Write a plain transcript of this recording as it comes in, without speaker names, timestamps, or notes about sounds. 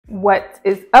What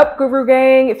is up, Guru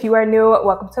Gang? If you are new,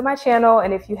 welcome to my channel.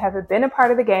 And if you haven't been a part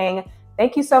of the gang,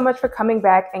 thank you so much for coming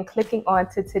back and clicking on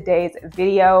to today's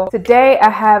video. Today,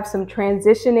 I have some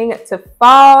transitioning to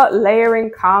fall layering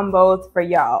combos for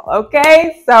y'all,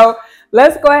 okay? So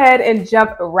let's go ahead and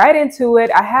jump right into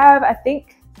it. I have, I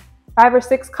think, 5 or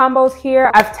 6 combos here.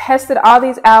 I've tested all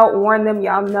these out, worn them.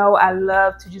 Y'all know I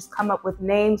love to just come up with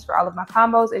names for all of my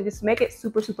combos and just make it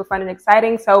super fun and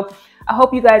exciting. So I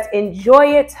hope you guys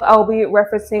enjoy it. I'll be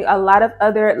referencing a lot of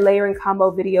other layering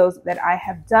combo videos that I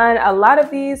have done. A lot of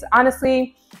these,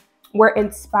 honestly, were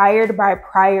inspired by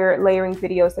prior layering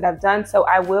videos that I've done. So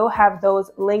I will have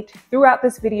those linked throughout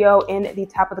this video in the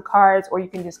top of the cards, or you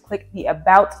can just click the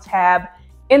About tab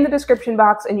in the description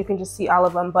box and you can just see all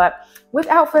of them. But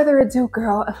without further ado,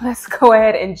 girl, let's go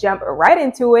ahead and jump right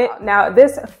into it. Now,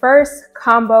 this first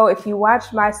combo, if you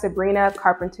watch my Sabrina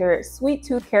Carpenter Sweet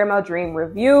Tooth Caramel Dream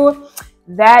review,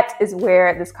 that is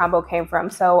where this combo came from.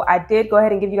 So I did go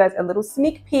ahead and give you guys a little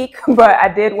sneak peek, but I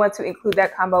did want to include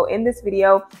that combo in this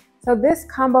video. So this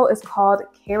combo is called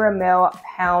Caramel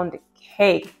Pound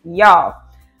Cake. Y'all,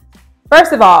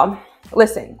 first of all,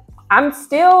 listen,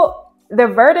 the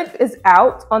verdict is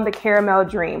out on the Caramel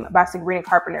Dream by Sabrina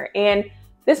Carpenter. And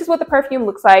this is what the perfume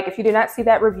looks like. If you did not see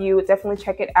that review, definitely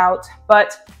check it out.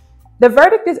 But the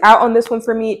verdict is out on this one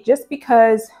for me just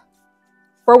because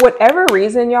for whatever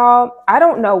reason, y'all, I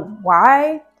don't know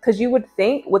why, because you would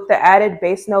think with the added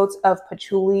base notes of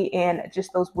patchouli and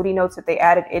just those woody notes that they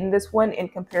added in this one in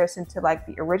comparison to like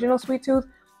the original Sweet Tooth,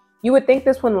 you would think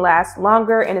this one lasts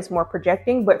longer and is more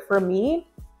projecting. But for me,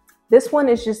 this one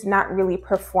is just not really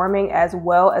performing as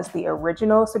well as the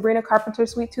original Sabrina Carpenter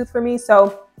Sweet Tooth for me.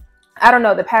 So I don't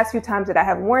know, the past few times that I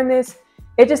have worn this,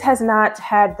 it just has not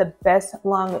had the best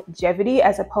longevity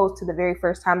as opposed to the very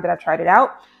first time that I tried it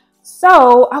out.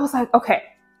 So I was like, okay,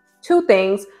 2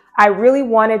 things. I really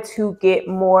wanted to get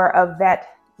more of that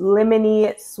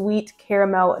lemony sweet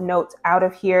caramel notes out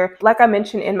of here. Like I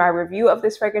mentioned in my review of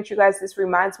this fragrance, you guys, this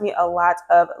reminds me a lot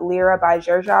of Lyra by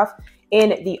Xerjoff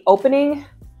in the opening,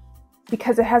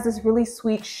 because it has this really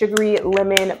sweet, sugary,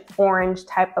 lemon, orange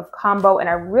type of combo. And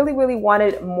I really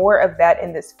wanted more of that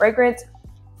in this fragrance.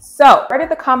 So I started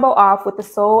the combo off with the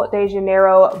Sol de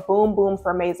Janeiro Boom Boom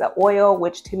Firmeza oil,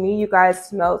 which to me, you guys,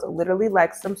 smells literally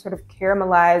like some sort of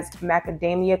caramelized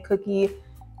macadamia cookie.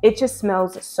 It just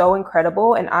smells so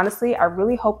incredible. And honestly, I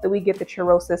really hope that we get the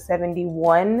Cheirosa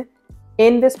 71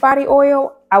 in this body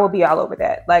oil. I will be all over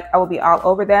that. Like, I will be all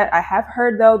over that. I have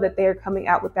heard though that they're coming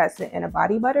out with that scent in a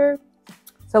body butter.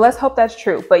 So let's hope that's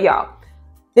true. But y'all,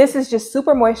 this is just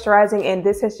super moisturizing, and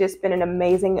this has just been an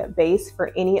amazing base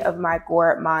for any of my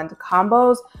Gourmand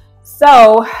combos.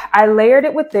 So I layered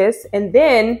it with this, and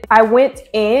then I went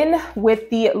in with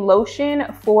the lotion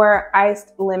for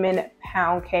Iced Lemon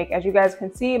Pound Cake. As you guys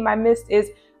can see, my mist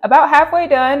is about halfway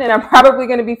done, and I'm probably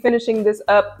going to be finishing this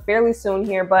up fairly soon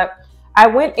here. But I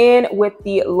went in with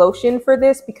the lotion for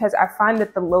this because I find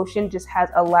that the lotion just has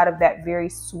a lot of that very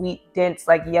sweet, dense,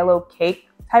 like yellow cake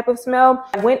type of smell.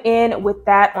 I went in with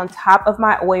that on top of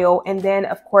my oil, and then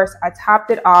of course I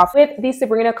topped it off with the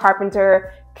Sabrina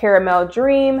Carpenter Caramel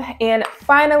Dream. And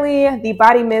finally, the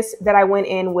body mist that I went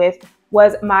in with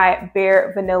was my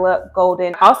Pear Vanilla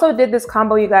Golden. I also did this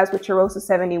combo, you guys, with Cheirosa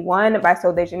 71 by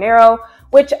Sol de Janeiro,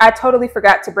 which I totally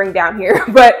forgot to bring down here.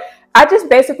 But I just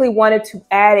basically wanted to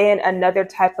add in another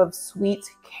type of sweet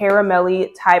caramelly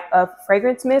type of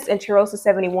fragrance mist, and Cheirosa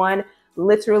 71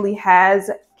 literally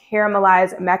has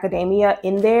caramelized macadamia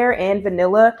in there and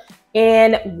vanilla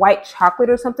and white chocolate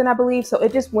or something, I believe. So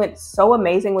it just went so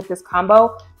amazing with this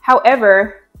combo.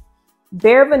 However,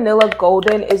 Pear Vanilla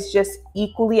Golden is just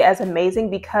equally as amazing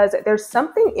because there's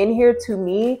something in here to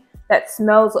me that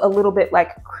smells a little bit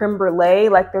like creme brulee.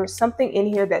 Like there's something in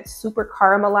here that's super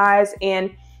caramelized,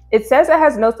 and it says it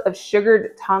has notes of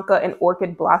sugared tonka and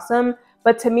orchid blossom.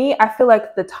 But to me, I feel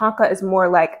like the tonka is more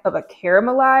like of a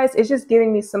caramelized. It's just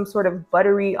giving me some sort of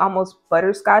buttery, almost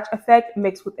butterscotch effect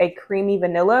mixed with a creamy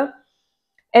vanilla.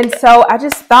 And so I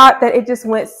just thought that it just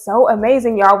went so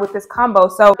amazing, y'all, with this combo.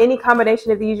 So any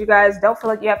combination of these, you guys, don't feel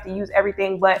like you have to use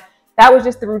everything, but that was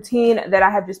just the routine that I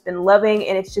have just been loving.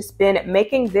 And it's just been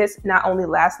making this not only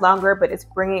last longer, but it's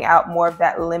bringing out more of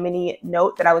that lemony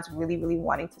note that I was really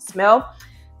wanting to smell.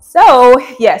 So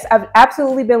yes, I've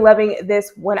absolutely been loving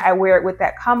this when I wear it with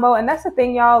that combo. And that's the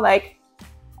thing, y'all, like,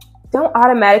 don't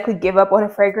automatically give up on a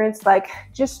fragrance. Like,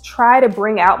 just try to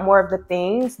bring out more of the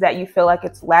things that you feel like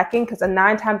it's lacking, because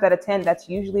 9 times out of 10, that's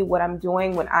usually what I'm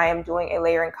doing when I am doing a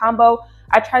layering combo.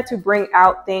 I try to bring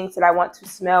out things that I want to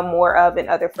smell more of in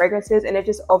other fragrances, and it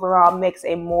just overall makes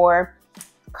a more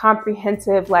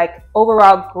comprehensive, like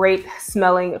overall great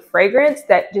smelling fragrance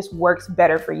that just works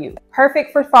better for you.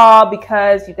 Perfect for fall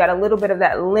because you got a little bit of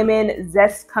that lemon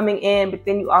zest coming in, but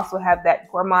then you also have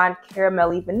that Gourmand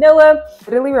caramelly vanilla. It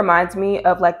really reminds me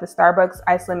of like the Starbucks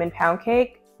iced lemon pound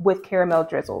cake with caramel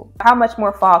drizzle. How much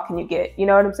more fall can you get? You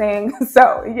know what I'm saying?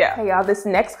 So yeah. Hey y'all, this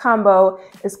next combo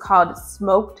is called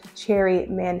Smoked Cherry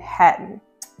Manhattan.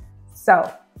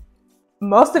 So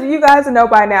most of you guys know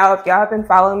by now, if y'all have been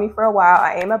following me for a while,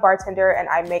 I am a bartender and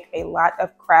I make a lot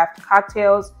of craft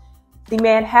cocktails. The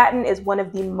Manhattan is one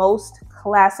of the most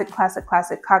classic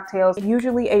cocktails,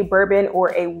 usually a bourbon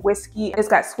or a whiskey. It's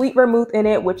got sweet vermouth in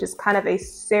it, which is kind of a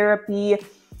syrupy,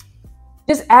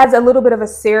 just adds a little bit of a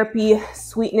syrupy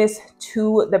sweetness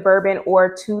to the bourbon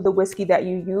or to the whiskey that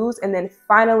you use. And then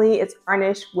finally, it's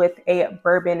garnished with a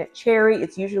bourbon cherry.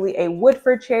 It's usually a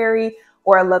Woodford cherry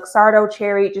or a Luxardo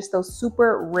cherry, just those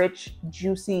super rich,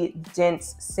 juicy,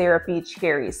 dense, syrupy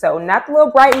cherries. So not the little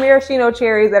bright maraschino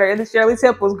cherries that are in the Shirley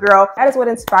Temples, girl. That is what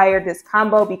inspired this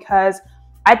combo because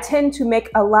I tend to make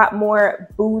a lot more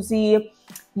boozy,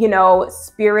 you know,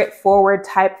 spirit forward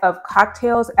type of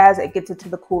cocktails as it gets into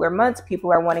the cooler months.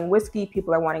 People are wanting whiskey,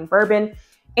 people are wanting bourbon.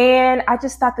 And I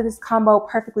just thought that this combo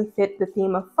perfectly fit the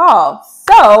theme of fall.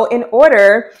 So in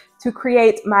order to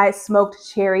create my Smoked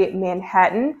Cherry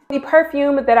Manhattan, the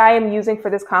perfume that I am using for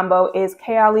this combo is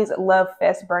Kayali's Love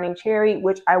Fest Burning Cherry,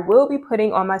 which I will be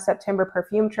putting on my September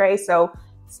perfume tray. So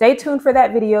stay tuned for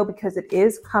that video because it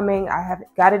is coming. I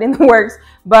haven't got it in the works,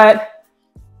 but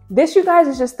this, you guys,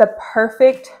 is just the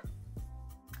perfect,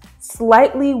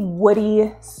 slightly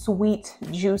woody, sweet,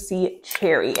 juicy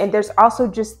cherry. And there's also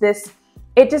just this,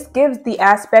 it just gives the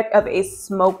aspect of a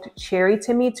smoked cherry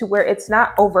to me, to where it's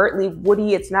not overtly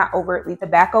woody, it's not overtly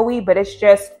tobacco-y, but it's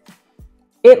just,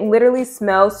 it literally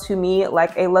smells to me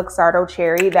like a Luxardo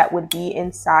cherry that would be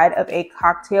inside of a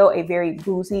cocktail, a very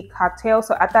boozy cocktail.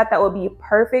 So I thought that would be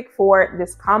perfect for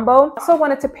this combo. Also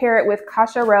wanted to pair it with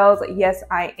Cacharel's Yes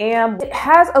I Am. It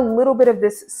has a little bit of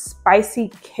this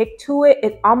spicy kick to it.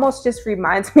 It almost just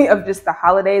reminds me of just the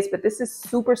holidays, but this is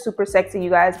super, super sexy, you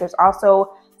guys. There's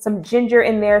also some ginger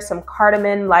in there, some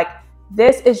cardamom. Like,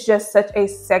 this is just such a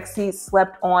sexy,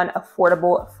 slept on,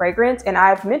 affordable fragrance. And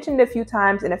I've mentioned it a few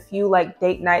times in a few like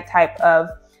date night type of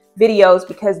videos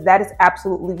because that is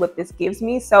absolutely what this gives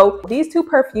me. So these two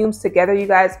perfumes together, you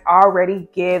guys, already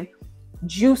give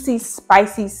juicy,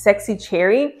 spicy, sexy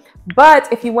cherry.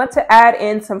 But if you want to add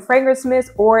in some fragrance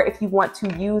mist, or if you want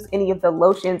to use any of the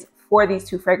lotions for these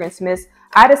two fragrance mists,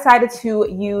 I decided to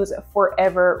use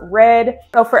Forever Red.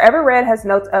 So Forever Red has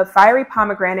notes of fiery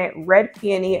pomegranate, red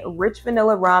peony, rich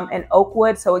vanilla rum, and oak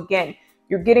wood. So again,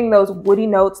 you're getting those woody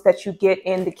notes that you get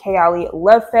in the Kayali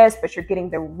Love Fest, but you're getting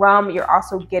the rum. You're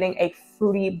also getting a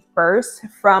fruity burst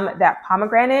from that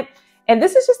pomegranate. And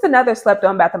this is just another slept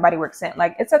on Bath & Body Works scent.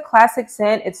 Like, it's a classic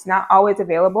scent. It's not always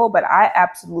available, but I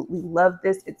absolutely love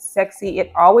this. It's sexy.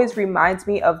 It always reminds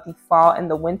me of the fall and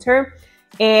the winter.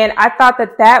 And I thought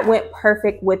that that went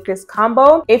perfect with this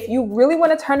combo. If you really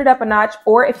want to turn it up a notch,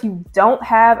 or if you don't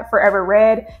have Forever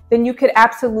Red, then you could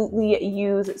absolutely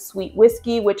use Sweet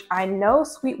Whiskey, which I know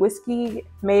Sweet Whiskey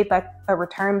made like a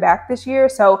return back this year.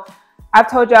 So I've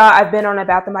told y'all I've been on a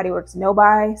Bath & Body Works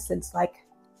no-buy since like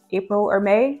April or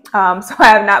May. So I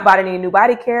have not bought any new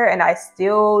body care, and I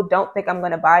still don't think I'm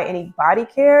going to buy any body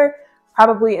care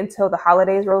probably until the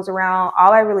holidays rolls around.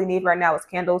 All I really need right now is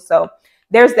candles. So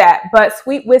there's that. But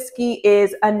Sweet Whiskey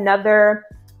is another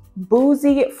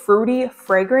boozy, fruity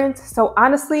fragrance. So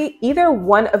honestly, either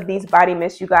one of these body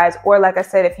mists, you guys, or like I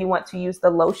said, if you want to use the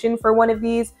lotion for one of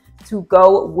these to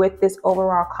go with this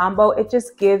overall combo, it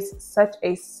just gives such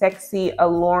a sexy,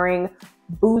 alluring,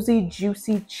 boozy,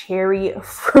 juicy, cherry,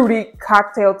 fruity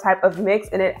cocktail type of mix.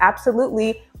 And it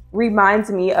absolutely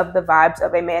reminds me of the vibes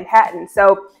of a Manhattan.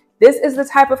 So this is the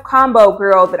type of combo,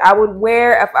 girl, that I would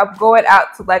wear if I'm going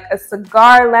out to like a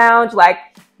cigar lounge. Like,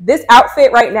 this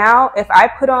outfit right now, if I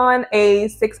put on a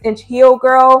 6-inch heel,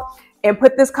 girl, and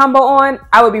put this combo on,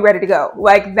 I would be ready to go.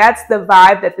 Like, that's the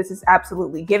vibe that this is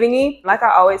absolutely giving me. Like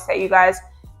I always say, you guys,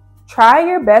 try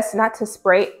your best not to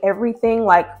spray everything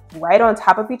like right on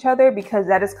top of each other, because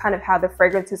that is kind of how the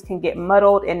fragrances can get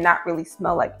muddled and not really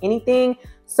smell like anything.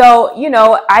 So, you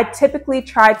know, I typically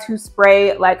try to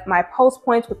spray like my pulse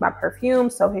points with my perfume.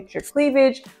 So hit your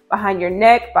cleavage, behind your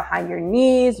neck, behind your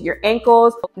knees, your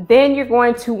ankles. Then you're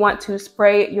going to want to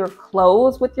spray your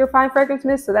clothes with your fine fragrance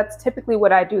mist. So that's typically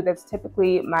what I do. That's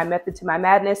typically my method to my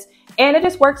madness. And it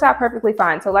just works out perfectly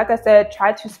fine. So like I said,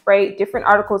 try to spray different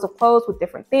articles of clothes with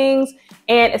different things.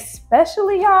 And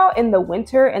especially, y'all, in the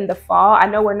winter and the fall, I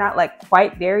know we're not like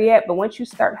quite there yet, but once you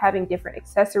start having different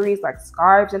accessories like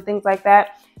scarves and things like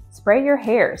that, spray your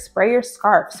hair, spray your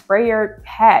scarf, spray your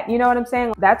hat. You know what I'm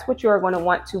saying? That's what you are going to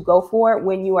want to go for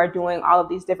when you are doing all of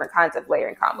these different kinds of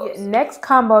layering combos. Next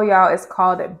combo, y'all, is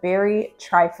called Berry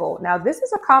Trifle. Now, this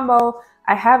is a combo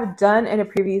I have done in a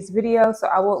previous video, so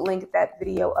I will link that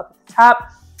video up at the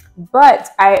top. But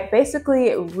I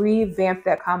basically revamped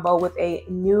that combo with a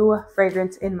new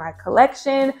fragrance in my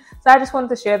collection. So I just wanted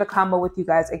to share the combo with you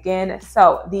guys again.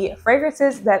 So the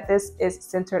fragrances that this is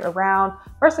centered around,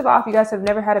 first of all, if you guys have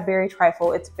never had a berry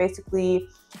trifle, it's basically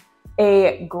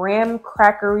a graham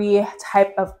crackery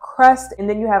type of crust. And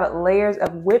then you have layers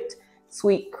of whipped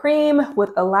sweet cream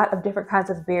with a lot of different kinds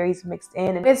of berries mixed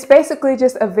in. And it's basically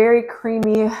just a very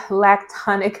creamy,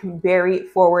 lactonic, berry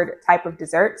forward type of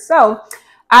dessert. So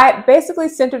I basically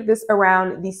centered this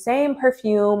around the same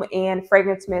perfume and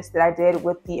fragrance mist that I did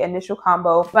with the initial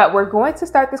combo, but we're going to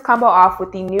start this combo off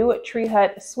with the new Tree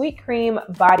Hut Sweet Cream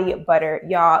Body Butter.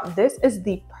 Y'all, this is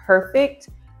the perfect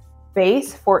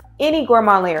base for any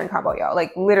Gourmand layering combo, y'all,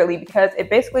 like literally, because it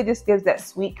basically just gives that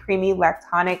sweet, creamy,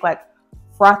 lactonic, like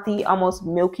frothy, almost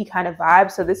milky kind of vibe.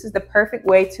 So this is the perfect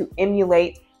way to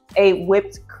emulate a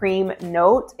whipped cream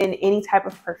note in any type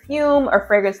of perfume or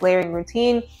fragrance layering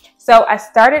routine. So I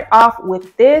started off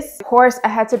with this. Of course, I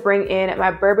had to bring in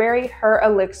my Burberry Her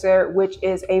Elixir, which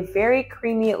is a very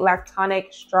creamy,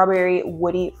 lactonic, strawberry,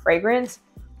 woody fragrance.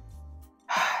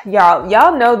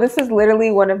 Y'all know this is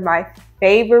literally one of my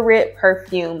favorite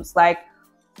perfumes. Like,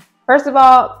 first of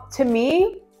all, to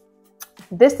me,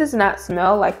 this does not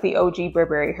smell like the OG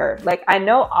Burberry Her. Like, I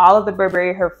know all of the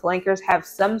Burberry Her flankers have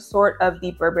some sort of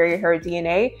the Burberry Her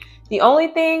DNA. The only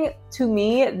thing to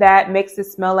me that makes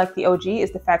this smell like the OG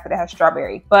is the fact that it has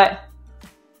strawberry. But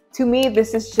to me,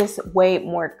 this is just way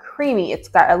more creamy. It's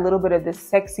got a little bit of this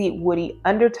sexy, woody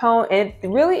undertone. And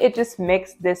it just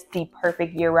makes this the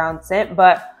perfect year-round scent.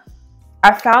 But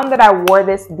I found that I wore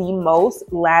this the most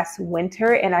last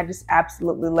winter and I just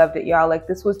absolutely loved it, y'all. Like,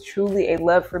 this was truly a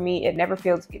love for me. It never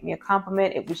failed to give me a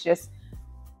compliment. It was just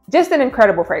an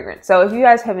incredible fragrance. So if you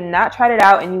guys have not tried it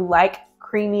out and you like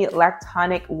creamy,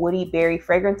 lactonic, woody berry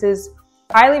fragrances,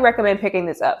 highly recommend picking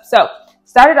this up. So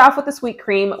started off with the sweet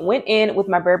cream, went in with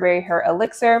my Burberry Her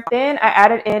Elixir. Then I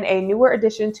added in a newer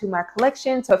addition to my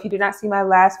collection. So if you did not see my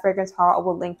last fragrance haul, I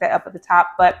will link that up at the top.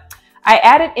 But I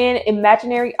added in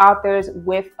Imaginary Author's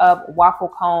Whiff of Waffle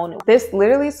Cone. This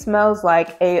literally smells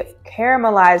like a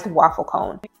caramelized waffle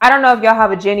cone. I don't know if y'all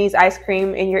have a Jenny's ice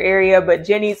cream in your area, but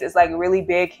Jenny's is like really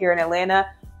big here in Atlanta.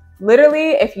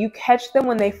 Literally, if you catch them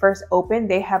when they first open,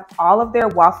 they have all of their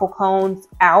waffle cones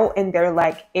out and they're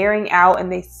like airing out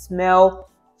and they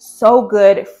smell so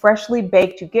good, freshly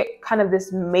baked. You get kind of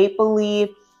this mapley,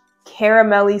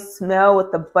 caramelly smell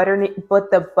with the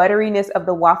butteriness of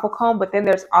the waffle cone, but then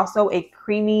there's also a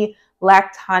creamy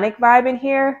lactonic vibe in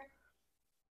here.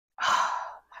 Oh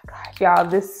my gosh, y'all,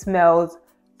 this smells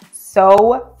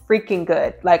so freaking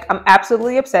good. Like, I'm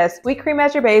absolutely obsessed. Sweet cream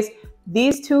as your base,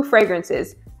 these two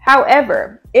fragrances.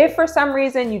 However, if for some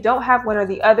reason you don't have one or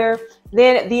the other,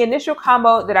 then the initial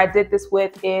combo that I did this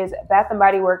with is Bath &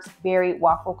 Body Works Berry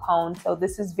Waffle Cone. So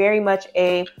this is very much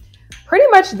pretty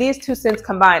much these two scents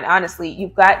combined, honestly.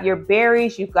 You've got your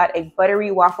berries, you've got a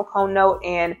buttery waffle cone note,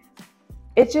 and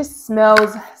it just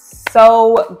smells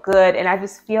so good. And I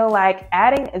just feel like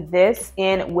adding this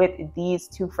in with these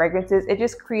two fragrances, it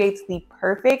just creates the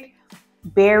perfect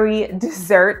berry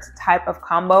dessert type of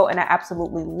combo, and I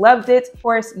absolutely loved it. Of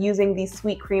course, using the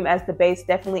sweet cream as the base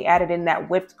definitely added in that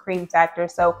whipped cream factor.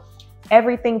 So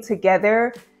everything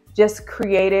together just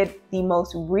created the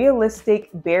most realistic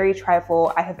berry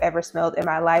trifle I have ever smelled in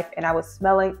my life, and I was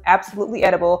smelling absolutely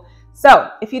edible. So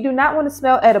if you do not want to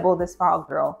smell edible this fall,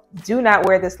 girl, do not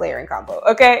wear this layering combo,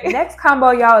 okay? Next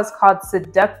combo, y'all, is called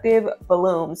Seductive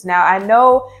Blooms. Now, I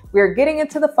know we're getting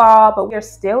into the fall, but we're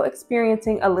still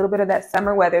experiencing a little bit of that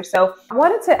summer weather. So I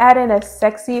wanted to add in a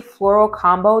sexy floral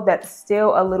combo that's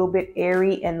still a little bit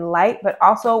airy and light, but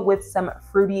also with some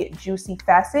fruity, juicy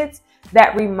facets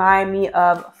that remind me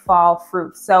of fall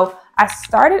fruits. So I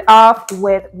started off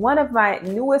with one of my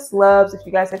newest loves. If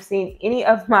you guys have seen any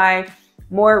of my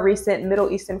more recent Middle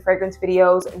Eastern fragrance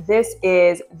videos, this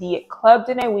is the Club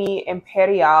de Nuit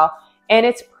Imperial, and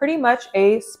it's pretty much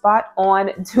a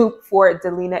spot-on dupe for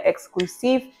Dahlia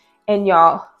Exclusive. And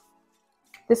y'all,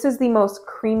 this is the most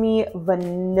creamy,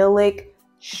 vanillic,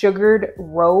 sugared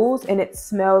rose, and it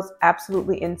smells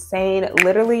absolutely insane.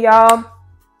 Literally, y'all,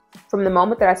 from the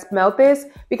moment that I smelled this,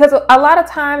 because a lot of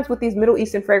times with these Middle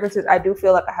Eastern fragrances, I do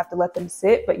feel like I have to let them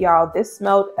sit, but y'all, this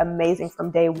smelled amazing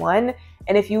from day one.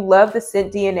 And if you love the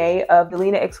scent DNA of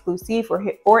Dahlia Exclusive,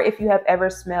 or if you have ever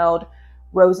smelled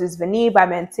Roses Vanille by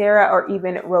Mancera or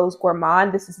even Rose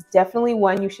Gourmand, this is definitely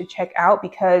one you should check out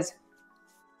because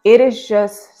it is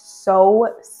just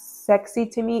so sexy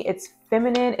to me. It's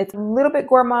feminine. It's a little bit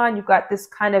gourmand. You've got this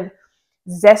kind of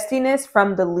zestiness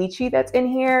from the lychee that's in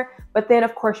here. But then,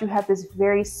 of course, you have this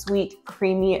very sweet,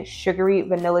 creamy, sugary,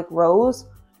 vanillic rose.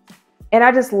 And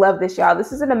I just love this, y'all.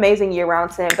 This is an amazing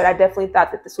year-round scent, but I definitely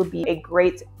thought that this would be a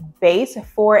great base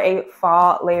for a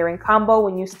fall layering combo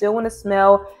when you still want to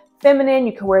smell feminine.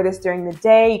 You can wear this during the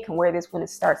day. You can wear this when it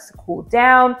starts to cool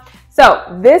down.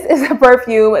 So this is a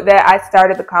perfume that I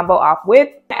started the combo off with.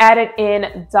 I added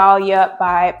in Dahlia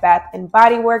by Bath &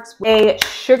 Body Works, a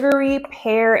sugary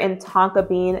pear and tonka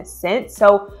bean scent.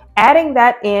 So adding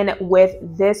that in with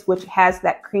this, which has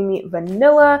that creamy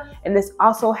vanilla, and this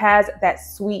also has that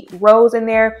sweet rose in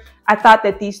there. I thought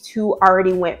that these two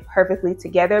already went perfectly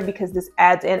together because this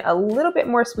adds in a little bit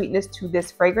more sweetness to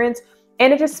this fragrance.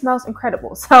 And it just smells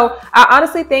incredible. So I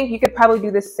honestly think you could probably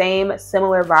do the same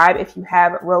similar vibe if you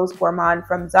have Rose Gourmand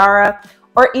from Zara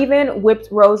or even Whipped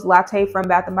Rose Latte from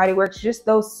Bath & Body Works, just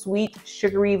those sweet,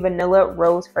 sugary vanilla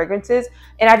rose fragrances.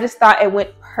 And I just thought it went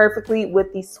perfectly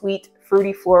with the sweet,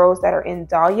 fruity florals that are in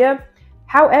Dahlia.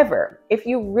 However, if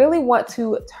you really want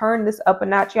to turn this up a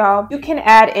notch, y'all, you can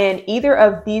add in either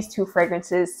of these two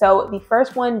fragrances. So the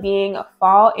first one being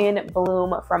Fall in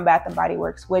Bloom from Bath & Body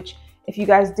Works, which if you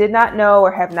guys did not know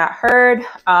or have not heard,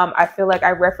 I feel like I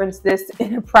referenced this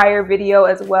in a prior video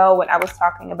as well when I was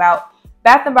talking about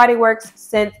Bath & Body Works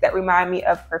scents that remind me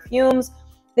of perfumes.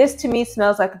 This to me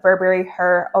smells like Burberry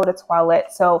Her Eau de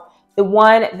Toilette. So the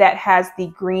one that has the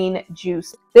green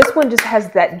juice. This one just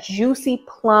has that juicy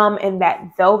plum and that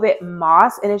velvet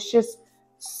moss, and it's just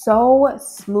so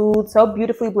smooth, so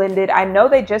beautifully blended. I know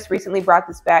they just recently brought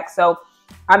this back, so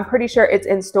I'm pretty sure it's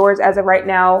in stores as of right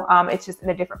now. It's just in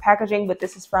a different packaging, but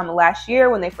this is from last year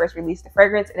when they first released the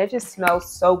fragrance, and it just smells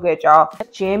so good, y'all.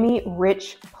 Jammy,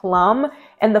 rich plum,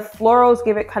 and the florals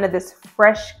give it kind of this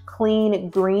fresh, clean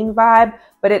green vibe,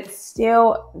 but it's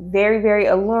still very, very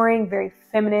alluring, very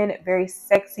feminine, very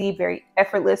sexy, very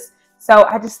effortless. So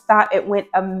I just thought it went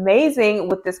amazing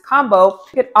with this combo.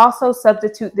 You could also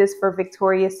substitute this for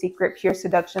Victoria's Secret Pure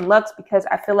Seduction Luxe because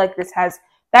I feel like this has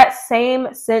that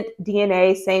same scent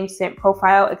DNA, same scent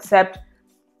profile, except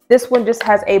this one just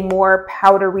has a more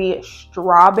powdery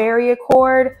strawberry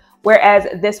accord, whereas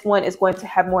this one is going to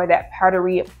have more of that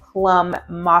powdery plum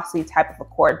mossy type of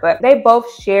accord. But they both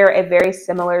share a very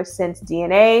similar scent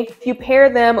DNA. If you pair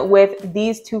them with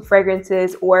these two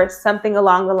fragrances or something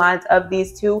along the lines of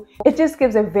these two, it just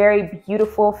gives a very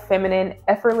beautiful, feminine,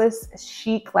 effortless,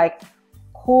 chic, like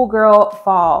cool girl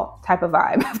fall type of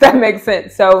vibe, if that makes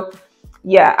sense. So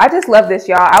yeah, I just love this,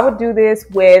 y'all. I would do this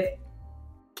with,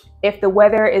 if the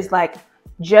weather is like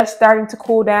just starting to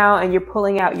cool down and you're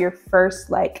pulling out your first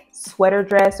like sweater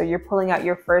dress, or you're pulling out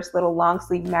your first little long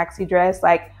sleeve maxi dress,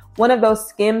 like one of those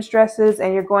Skims dresses,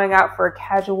 and you're going out for a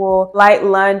casual light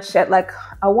lunch at like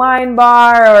a wine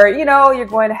bar, or you know, you're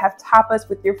going to have tapas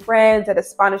with your friends at a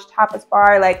Spanish tapas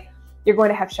bar, like you're going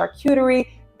to have charcuterie.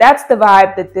 That's the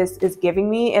vibe that this is giving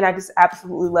me, and I just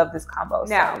absolutely love this combo.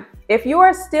 Now, if you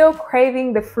are still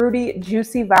craving the fruity,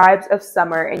 juicy vibes of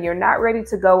summer and you're not ready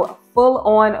to go full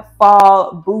on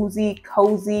fall, boozy,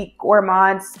 cozy,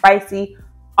 gourmand, spicy,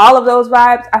 all of those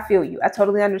vibes, I feel you. I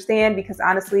totally understand, because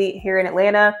honestly, here in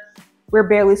Atlanta, we're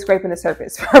barely scraping the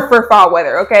surface for fall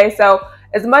weather, okay? So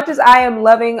as much as I am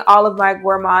loving all of my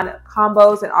gourmand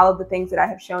combos and all of the things that I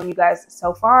have shown you guys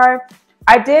so far,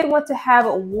 I did want to have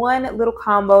one little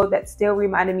combo that still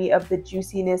reminded me of the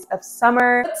juiciness of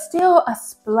summer, but still a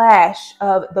splash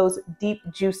of those deep,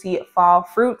 juicy fall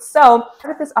fruits. So I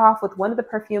started this off with one of the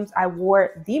perfumes I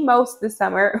wore the most this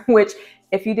summer, which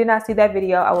if you did not see that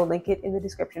video, I will link it in the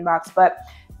description box. But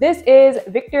this is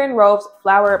Viktor & Rolf's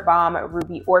Flower Bomb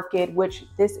Ruby Orchid, which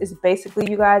this is basically,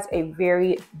 you guys, a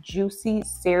very juicy,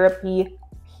 syrupy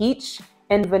peach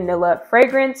and vanilla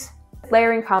fragrance.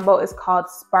 Layering combo is called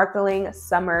Sparkling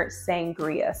Summer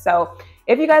Sangria. So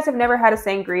if you guys have never had a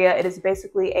sangria, it is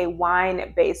basically a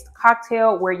wine-based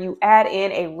cocktail where you add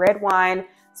in a red wine.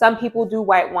 Some people do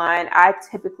white wine. I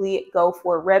typically go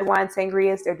for red wine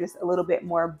sangrias. They're just a little bit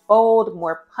more bold,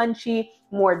 more punchy,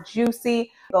 more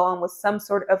juicy. Go on with some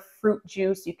sort of fruit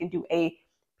juice. You can do a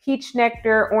peach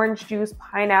nectar, orange juice,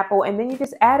 pineapple, and then you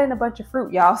just add in a bunch of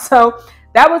fruit, y'all. So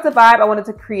that was the vibe I wanted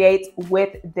to create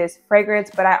with this fragrance,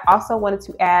 but I also wanted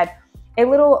to add a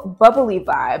little bubbly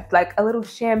vibe, like a little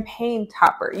champagne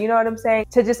topper, you know what I'm saying?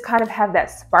 To just kind of have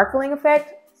that sparkling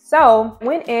effect. So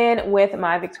went in with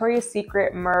my Victoria's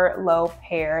Secret Merlot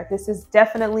Pear. This is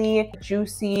definitely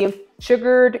juicy,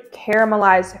 sugared,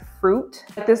 caramelized fruit.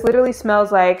 This literally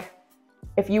smells like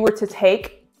if you were to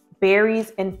take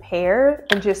berries and pear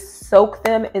and just soak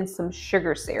them in some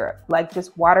sugar syrup, like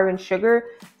just water and sugar,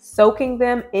 soaking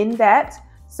them in that.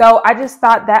 So I just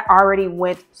thought that already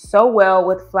went so well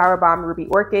with Flower Bomb Ruby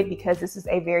Orchid, because this is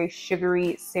a very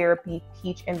sugary, syrupy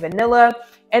peach and vanilla.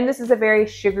 And this is a very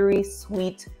sugary,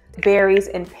 sweet berries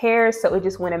and pears. So it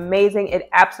just went amazing. It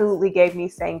absolutely gave me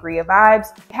sangria vibes.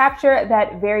 Capture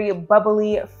that very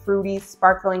bubbly, fruity,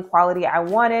 sparkling quality I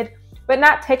wanted, but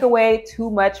not take away too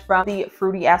much from the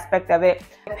fruity aspect of it.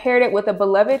 I paired it with a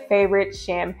beloved favorite,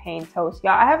 champagne toast.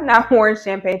 Y'all, I have not worn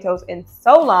champagne toast in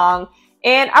so long,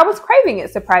 and I was craving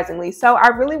it, surprisingly. So I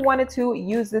really wanted to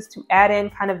use this to add in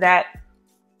kind of that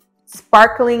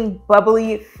sparkling,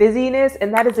 bubbly fizziness.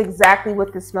 And that is exactly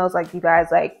what this smells like, you guys.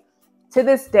 Like, to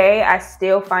this day, I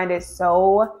still find it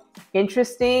so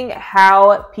interesting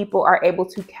how people are able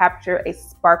to capture a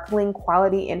sparkling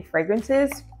quality in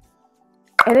fragrances.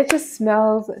 And it just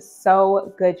smells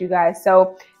so good, you guys.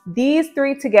 So these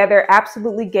three together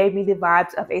absolutely gave me the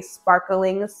vibes of a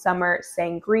sparkling summer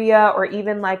sangria, or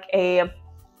even like an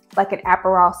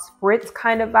Aperol spritz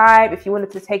kind of vibe. If you wanted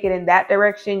to take it in that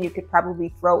direction, you could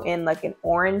probably throw in like an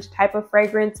orange type of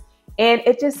fragrance. And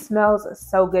it just smells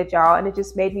so good, y'all. And it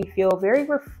just made me feel very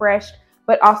refreshed,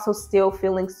 but also still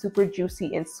feeling super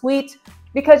juicy and sweet.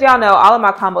 Because y'all know all of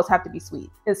my combos have to be sweet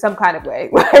in some kind of way.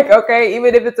 Like, okay,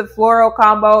 even if it's a floral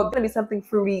combo, there's gonna be something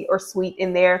fruity or sweet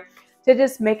in there to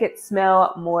just make it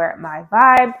smell more my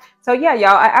vibe. So yeah,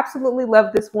 y'all, I absolutely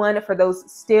love this one for those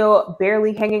still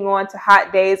barely hanging on to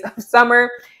hot days of summer.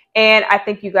 And I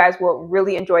think you guys will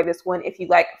really enjoy this one if you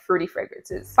like fruity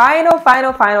fragrances. Final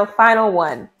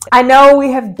one. I know we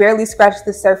have barely scratched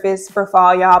the surface for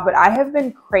fall, y'all, but I have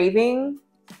been craving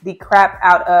the crap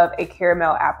out of a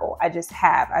caramel apple. I just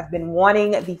have. I've been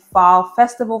wanting the fall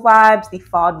festival vibes, the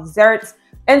fall desserts.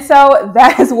 And so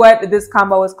that is what this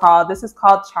combo is called. This is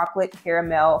called chocolate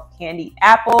caramel candy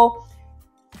apple.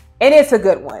 And it's a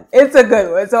good one. It's a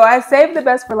good one. So I saved the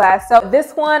best for last. So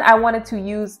this one, I wanted to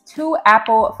use 2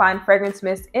 apple fine fragrance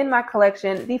mists in my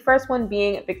collection. The first one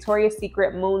being Victoria's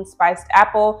Secret Moon Spiced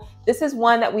Apple. This is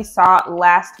one that we saw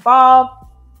last fall.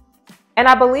 And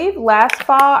I believe last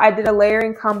fall I did a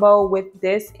layering combo with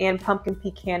this and pumpkin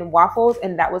pecan waffles,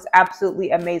 and that was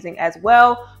absolutely amazing as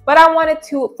well. But I wanted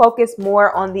to focus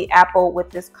more on the apple with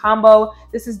this combo.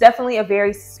 This is definitely a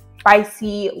very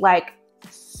spicy, like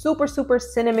super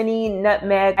cinnamony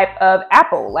nutmeg type of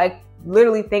apple. Like,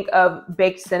 literally think of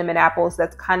baked cinnamon apples.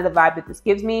 That's kind of the vibe that this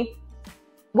gives me,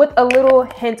 with a little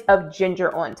hint of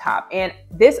ginger on top. And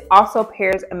this also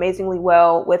pairs amazingly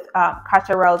well with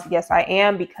Cacharel's Yes I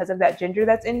Am, because of that ginger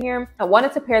that's in here. I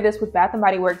wanted to pair this with Bath &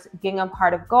 Body Works Gingham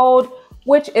Heart of Gold,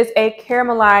 which is a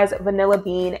caramelized vanilla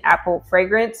bean apple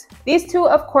fragrance. These two,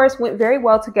 of course, went very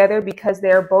well together because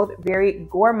they're both very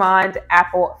gourmand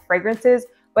apple fragrances.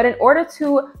 But in order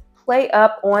to play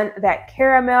up on that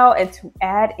caramel and to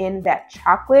add in that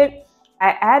chocolate,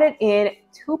 I added in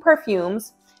 2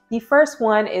 perfumes. The first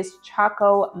one is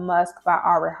Choco Musk by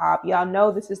Arahab. Y'all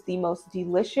know this is the most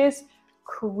delicious,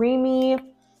 creamy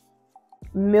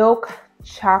milk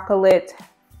chocolate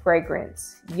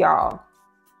fragrance, y'all.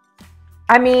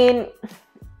 I mean,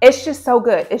 it's just so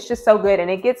good. It's just so good. And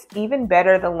it gets even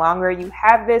better the longer you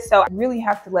have this. So I really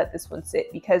have to let this one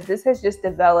sit, because this has just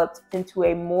developed into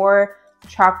a more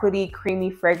chocolatey, creamy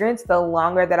fragrance the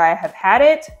longer that I have had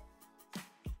it.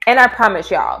 And I promise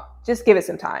y'all, just give it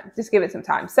some time. Just give it some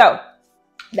time. So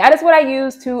that is what I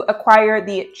used to acquire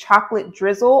the chocolate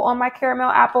drizzle on my caramel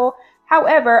apple.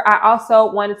 However, I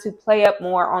also wanted to play up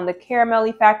more on the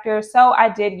caramelly factor. So I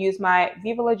did use my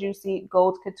Viva La Juicy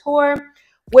Gold Couture,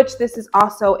 which this is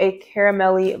also a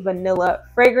caramelly vanilla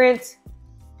fragrance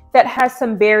that has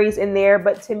some berries in there.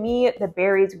 But to me, the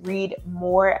berries read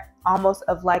more almost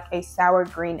of like a sour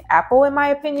green apple, in my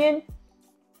opinion.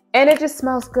 And it just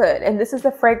smells good. And this is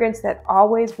a fragrance that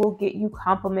always will get you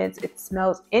compliments. It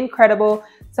smells incredible.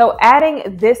 So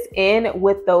adding this in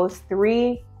with those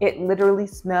 3, it literally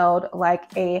smelled like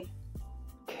a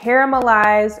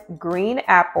caramelized green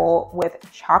apple with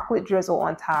chocolate drizzle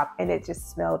on top. And it just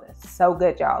smelled so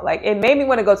good, y'all. Like, it made me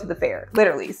want to go to the fair,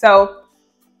 literally. So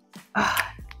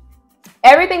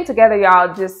everything together,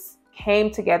 y'all, just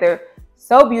came together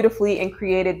so beautifully and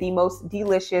created the most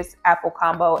delicious apple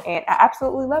combo, and I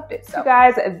absolutely loved it. So you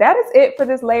guys, that is it for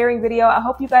this layering video. I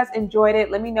hope you guys enjoyed it.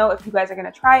 Let me know if you guys are going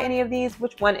to try any of these,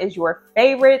 which one is your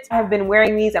favorite. I have been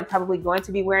wearing these. I'm probably going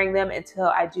to be wearing them until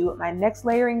I do my next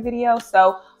layering video.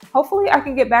 So hopefully I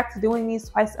can get back to doing these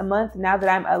twice a month now that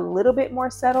I'm a little bit more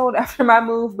settled after my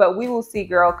move, but we will see,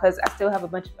 girl, because I still have a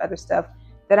bunch of other stuff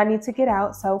that I need to get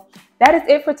out. So that is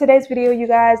it for today's video, you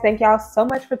guys. Thank y'all so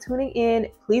much for tuning in.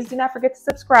 Please do not forget to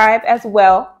subscribe as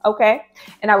well, okay?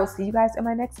 And I will see you guys in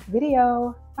my next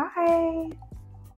video. Bye.